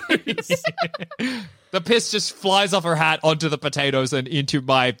me. potatoes! The piss just flies off her hat onto the potatoes and into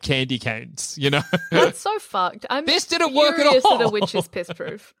my candy canes. You know, That's so fucked. I'm This didn't work at furious all. that a witch is piss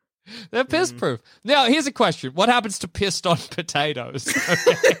proof. they're piss proof. Now, here's a question: what happens to pissed on potatoes?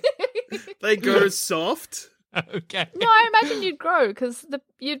 They go soft. Okay. No, I imagine you'd grow because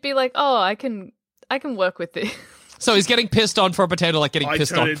you'd be like, oh, I can work with this. So he's getting pissed on for a potato, like getting I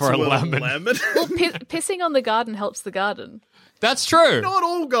pissed turn on for a into lemon. Well, pissing on the garden helps the garden. That's true. Not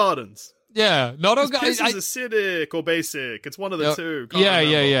all gardens. Yeah, not all Piss guys. is acidic or basic. It's one of the two. Can't Yeah.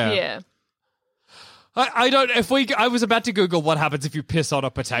 remember. Yeah. I don't. I was about to Google what happens if you piss on a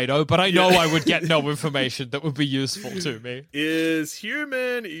potato, but I know I would get no information that would be useful to me. Is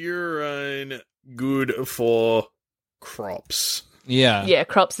human urine good for crops? Yeah. Yeah,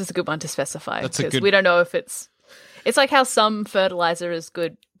 crops is a good one to specify That's a because good- we don't know if it's like how some fertilizer is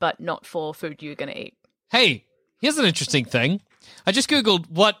good but not for food you're going to eat. Hey, here's an interesting thing. I just Googled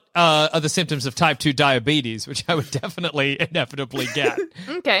what are the symptoms of type 2 diabetes, which I would definitely inevitably get.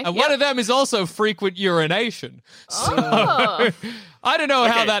 Okay. And one of them is also frequent urination. So Oh. I don't know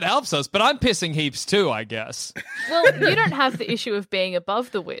how Okay. that helps us, but I'm pissing heaps too, I guess. Well, you don't have the issue of being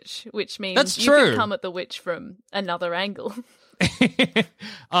above the witch, which means That's you true. can come at the witch from another angle.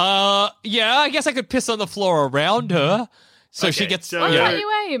 Yeah, I guess I could piss on the floor around her. So Okay, she gets. so- Why Yeah. can't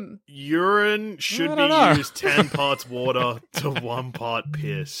you aim? Urine should I be don't know. used 10 parts water to 1 part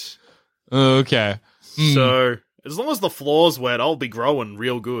piss. Okay. So, as long as the floor's wet, I'll be growing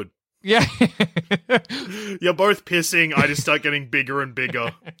real good. Yeah. You're both pissing, I just start getting bigger and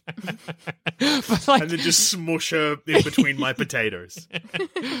bigger. But like, And then just smush her in between my potatoes.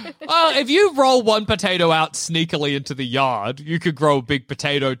 well, if you roll one potato out sneakily into the yard, you could grow a big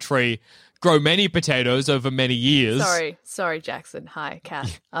potato tree, grow many potatoes over many years. Sorry, Jackson. Hi,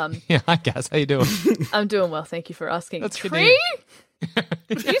 Kath. Yeah, I guess. How you doing? I'm doing well. Thank you for asking. That's good to tree?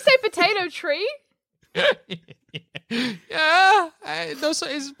 Did you say potato tree? Yeah.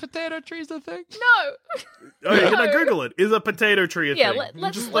 Is potato trees a thing? No. Okay, can I Google it? Is a potato tree a Yeah, thing?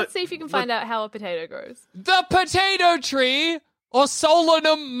 let's see if you can find out how a potato grows. The potato tree, or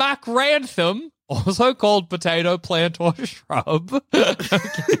Solanum macranthum, also called potato plant or shrub,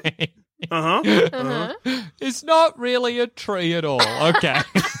 okay, Uh-huh. it's not really a tree at all. Okay.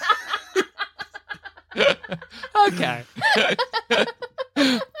 Okay.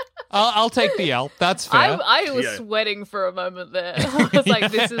 I'll take the L. That's fair. I was Yeah. sweating for a moment there. I was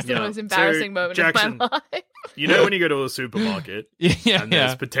like, this is the Yeah. most embarrassing So, moment Jackson, of my life. You know when you go to a supermarket yeah, and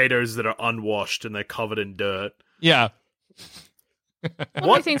there's yeah, potatoes that are unwashed and they're covered in dirt? yeah. What do you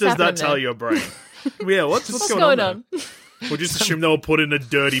What think's does that happening tell there? your brain? Yeah, what's What's going going on? on? We'll just assume they were put in a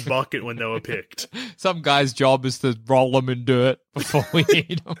dirty bucket when they were picked. Some guy's job is to roll them in dirt before we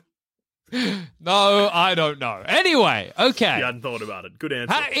eat them. No, I don't know. Anyway, okay. You hadn't thought about it. Good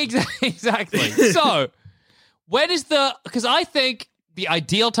answer. Exactly. So, when is because I think the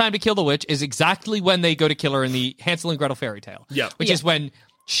ideal time to kill the witch is exactly when they go to kill her in the Hansel and Gretel fairy tale. Yeah. Which is when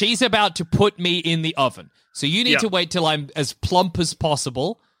she's about to put me in the oven. So you need Yeah. to wait till I'm as plump as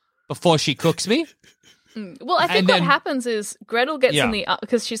possible before she cooks me. Well, I think And what then- happens is Gretel gets Yeah. in the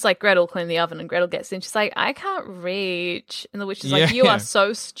because she's like, Gretel, clean the oven, and Gretel gets in. She's like, I can't reach, and the witch is like, you Yeah. are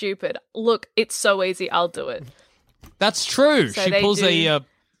so stupid. Look, it's so easy. I'll do it. That's true. So She they pulls do-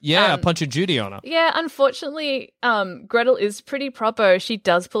 a Punch and Judy on her. Yeah, unfortunately, Gretel is pretty proper. She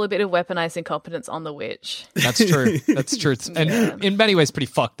does pull a bit of weaponized incompetence on the witch. That's true. That's true. And in many ways, pretty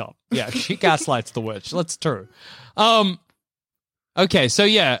fucked up. Yeah, she gaslights the witch. That's true. Okay, so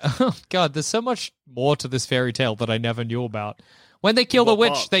yeah. Oh, God, there's so much more to this fairy tale that I never knew about. When they kill the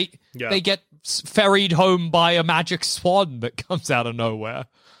What witch, part? they get ferried home by a magic swan that comes out of nowhere.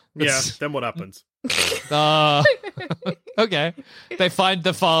 Yeah, It's- then what happens? Okay. They find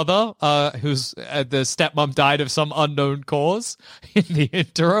the father, who's the stepmom died of some unknown cause in the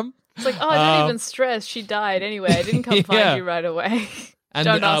interim. It's like, oh, don't even stress. She died anyway. I didn't come find Yeah. you right away. And,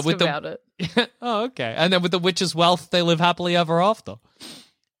 Don't ask with the- about it. Oh, okay. And then with the witch's wealth, they live happily ever after.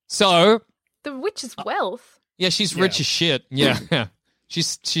 So, The witch's wealth. yeah, she's rich as shit. Yeah, yeah.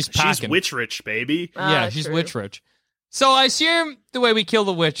 She's packing. She's witch rich, baby. Yeah, she's true. witch rich. So I assume the way we kill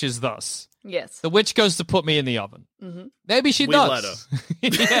the witch is thus. Yes. The witch goes to put me in the oven. Mm-hmm. Maybe she We does.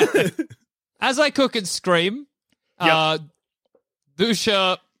 Yeah. As I cook and scream,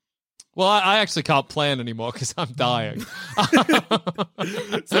 Dusha... Well, I actually can't plan anymore because I'm dying.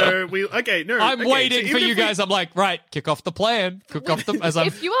 So I'm waiting for you guys. I'm like, right, kick off the plan. Kick off the as I'm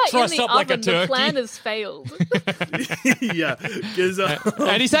If you are in trussed the up oven, like a the turkey. plan has failed. Yeah, because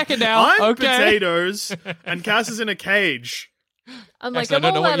Any second now. I'm okay. potatoes and Cass is in a cage. I'm like, Excellent. I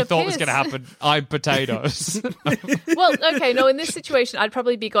I'm don't know all what out you of thought was piss. going to happen. I'm potatoes. Well, okay, no, in this situation, I'd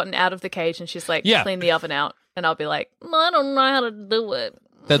probably be gotten out of the cage and she's like, Yeah. clean the oven out. And I'll be like, I don't know how to do it.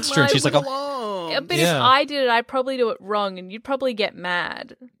 That's true. She's like, oh, Along. But Yeah. if I did it, I'd probably do it wrong and you'd probably get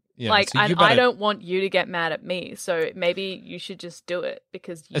mad. yeah, like, so you and better- I don't want you to get mad at me. So maybe you should just do it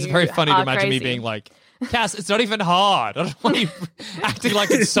because you It's very funny to are imagine me crazy. being like, Cass, it's not even hard. I don't want you acting like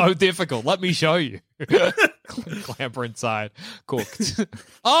it's so difficult. Let me show you. Clamber inside. Cooked.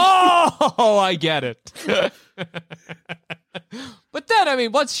 Oh, I get it. But then, I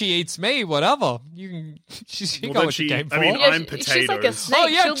mean, once she eats me, whatever. She Well, got then what she she- came for. I mean, Yeah, I'm she's like a potatoes. snake. Oh,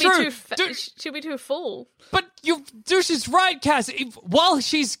 yeah, she'll true. be too she'll be too full. But Dusha's right, Cass. While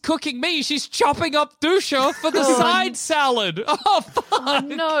she's cooking me, she's chopping up Dusha for the side salad. Oh, fuck. Oh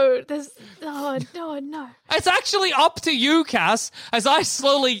no, no. It's actually up to you, Cass, as I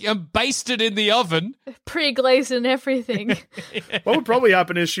slowly am basted in the oven. Pre-glazed and everything. What would probably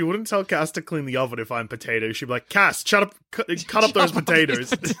happen is she wouldn't tell Cass to clean the oven if I'm potatoes. She'd be like, Cass, cut up those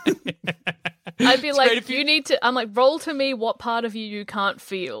potatoes. I'd be great like, if you- you need to. I'm like, roll to me what part of you can't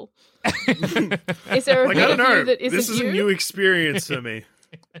feel. Is there a Like, bit I don't of you know. that isn't This is you? a new experience for me.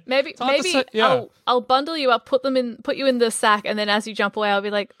 Maybe hard to say- yeah. I'll bundle you up, put you in the sack, and then as you jump away, I'll be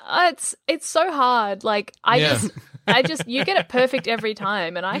like, oh, it's so hard. Like I Yeah. just You get it perfect every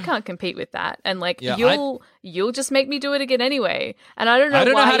time, and I can't compete with that. And like, Yeah, you'll just make me do it again anyway. And I don't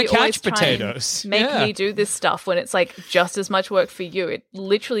know why how to you always catch potatoes. try and make me do this stuff when it's like just as much work for you. It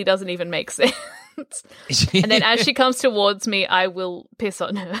literally doesn't even make sense. And then as she comes towards me, I will piss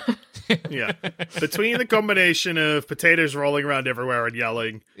on her. Yeah. Between the combination of potatoes rolling around everywhere and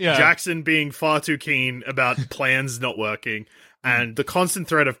yelling, Jackson being far too keen about plans not working, and the constant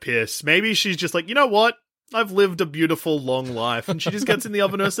threat of piss, maybe she's just like, you know what? I've lived a beautiful, long life, and she just gets in the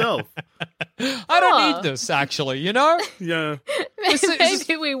oven herself. I don't need this, actually, you know? Yeah.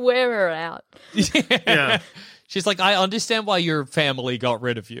 Maybe we wear her out. Yeah. She's like, I understand why your family got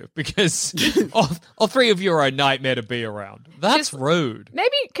rid of you, because all three of you are a nightmare to be around. That's rude.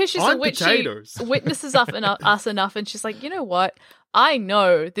 Maybe because she's a witch, she witnesses us enough, and she's like, you know what? I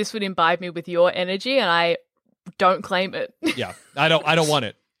know this would imbibe me with your energy, and I don't claim it. Yeah, I don't want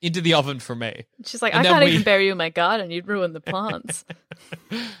it. Into the oven for me. She's like, I can't even bury you in my garden. You'd ruin the plants.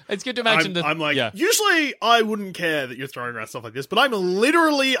 It's good to imagine I'm like, usually I wouldn't care that you're throwing around stuff like this, but I'm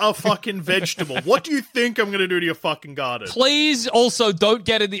literally a fucking vegetable. What do you think I'm going to do to your fucking garden? Please also don't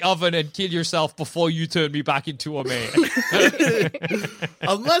get in the oven and kill yourself before you turn me back into a man.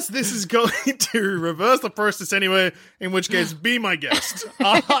 Unless this is going to reverse the process anyway, in which case, be my guest.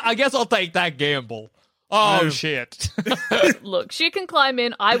 I guess I'll take that gamble. Oh, shit. Look, she can climb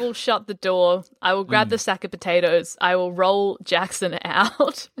in. I will shut the door. I will grab the sack of potatoes. I will roll Jackson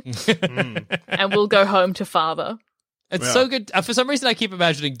out. And we'll go home to father. It's so good. For some reason, I keep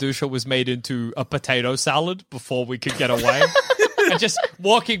imagining Dusha was made into a potato salad before we could get away. And just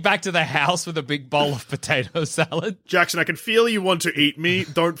walking back to the house with a big bowl of potato salad. Jackson, I can feel you want to eat me.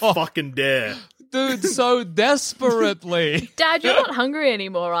 Don't fucking dare. Dude, so desperately. Dad, you're not hungry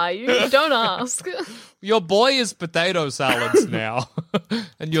anymore, are you? Don't ask. Your boy is potato salads now.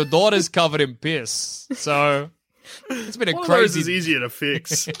 And your daughter's covered in piss. So it's been a One crazy... of those is easier to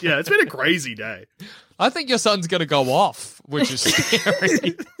fix. Yeah, it's been a crazy day. I think your son's going to go off, which is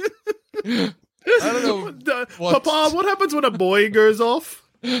scary. I don't know. Papa, what happens when a boy goes off?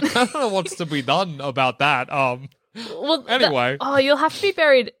 I don't know what's to be done about that. Well, anyway. You'll have to be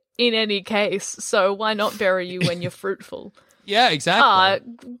buried in any case, so why not bury you when you're fruitful? Yeah, exactly.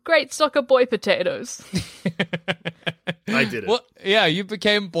 Great stock of boy potatoes. I did it. Well, yeah, you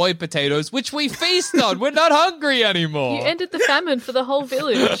became boy potatoes, which we feast on. We're not hungry anymore. You ended the famine for the whole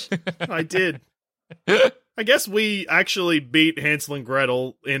village. I did. I guess we actually beat Hansel and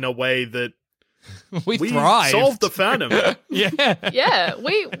Gretel in a way that we thrived. Solved the famine. Yeah. Yeah,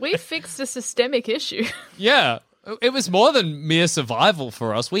 we fixed a systemic issue. Yeah. It was more than mere survival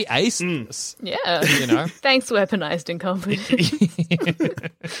for us. We aced this. Yeah. You know? Thanks, Weaponized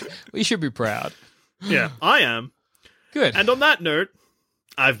Incompetence. We should be proud. Yeah, I am. Good. And on that note,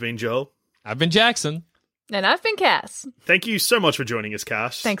 I've been Joel. I've been Jackson. And I've been Cass. Thank you so much for joining us,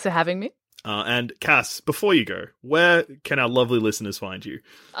 Cass. Thanks for having me. And Cass, before you go, where can our lovely listeners find you?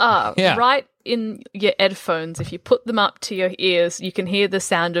 Right in your headphones. If you put them up to your ears, you can hear the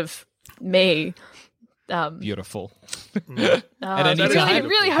sound of me. Beautiful. I was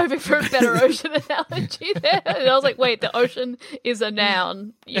really hoping for a better ocean analogy there. And I was like, wait, the ocean is a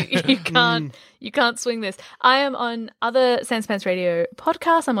noun. You can't swing this. I am on other Sans Pants Radio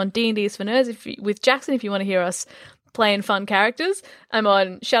podcasts. I'm on D&D's for Nerds with Jackson if you want to hear us playing fun characters. I'm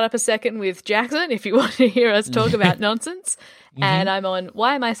on Shut Up a Second with Jackson if you want to hear us talk about nonsense. And I'm on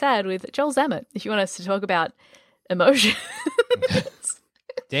Why Am I Sad with Joel Zammett if you want us to talk about emotion.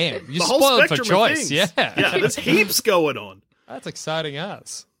 Damn, you spoiled for choice. Yeah, there's heaps going on. That's exciting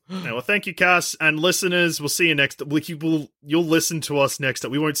as. Yeah, well, thank you, Cass, and listeners. We'll see you next week. You'll listen to us next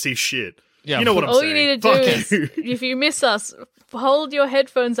time. We won't see shit. Yeah, you know what I'm saying. All you need to do is, if you miss us, hold your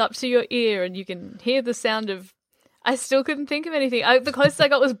headphones up to your ear, and you can hear the sound of. I still couldn't think of anything. The closest I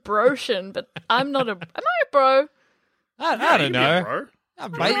got was broshin, but I'm not a. Am I a bro? I don't know.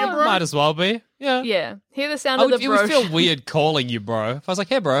 Might as well be. Yeah. Yeah. Hear the sound of the bro. It would feel weird calling you bro. If I was like,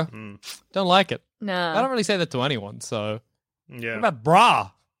 hey, bro, don't like it. Nah. I don't really say that to anyone, so. Yeah. What about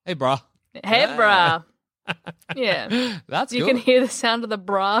brah? Hey, brah. Hey, brah. Yeah. That's You can hear the sound of the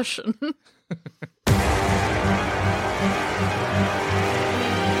brush.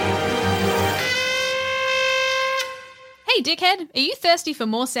 Hey dickhead, are you thirsty for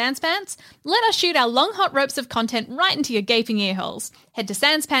more Sans Pants? Let us shoot our long hot ropes of content right into your gaping ear holes. Head to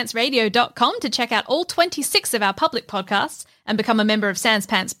sanspantsradio.com to check out all 26 of our public podcasts and become a member of Sans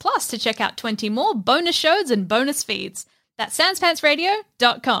Pants Plus to check out 20 more bonus shows and bonus feeds. That's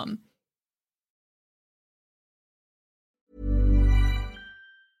sanspantsradio.com.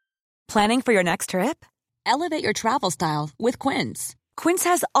 Planning for your next trip? Elevate your travel style with Quince. Quince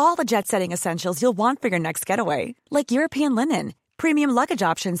has all the jet-setting essentials you'll want for your next getaway, like European linen, premium luggage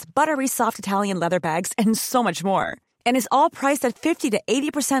options, buttery soft Italian leather bags, and so much more. And is all priced at 50 to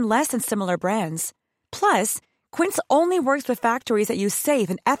 80% less than similar brands. Plus, Quince only works with factories that use safe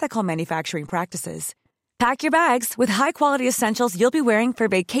and ethical manufacturing practices. Pack your bags with high-quality essentials you'll be wearing for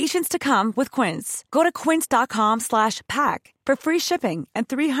vacations to come with Quince. Go to quince.com/pack for free shipping and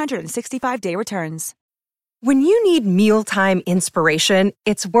 365-day returns. When you need mealtime inspiration,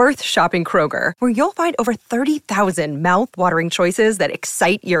 it's worth shopping Kroger, where you'll find over 30,000 mouth-watering choices that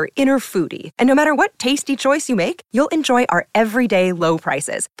excite your inner foodie. And no matter what tasty choice you make, you'll enjoy our everyday low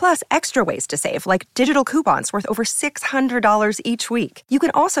prices, plus extra ways to save, like digital coupons worth over $600 each week. You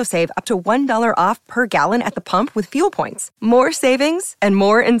can also save up to $1 off per gallon at the pump with fuel points. More savings and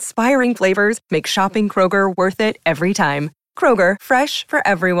more inspiring flavors make shopping Kroger worth it every time. Kroger, fresh for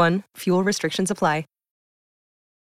everyone. Fuel restrictions apply.